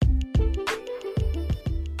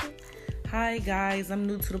Hi guys, I'm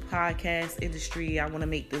new to the podcast industry. I want to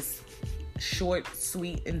make this short,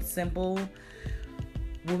 sweet, and simple.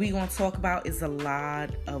 What we're going to talk about is a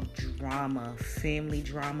lot of drama, family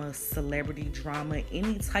drama, celebrity drama,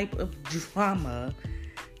 any type of drama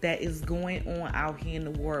that is going on out here in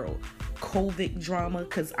the world. COVID drama,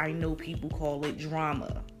 because I know people call it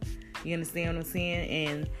drama. You understand what I'm saying?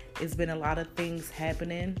 And it's been a lot of things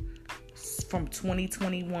happening from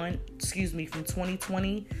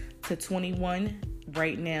 2020 to 21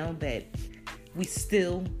 right now that we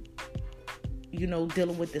still,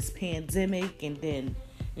 dealing with this pandemic, and then,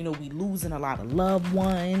 we losing a lot of loved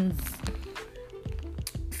ones,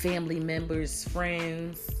 family members,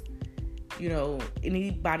 friends,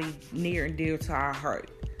 anybody near and dear to our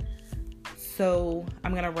heart. So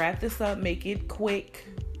I'm going to wrap this up, make it quick,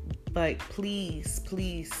 but please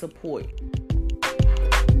support.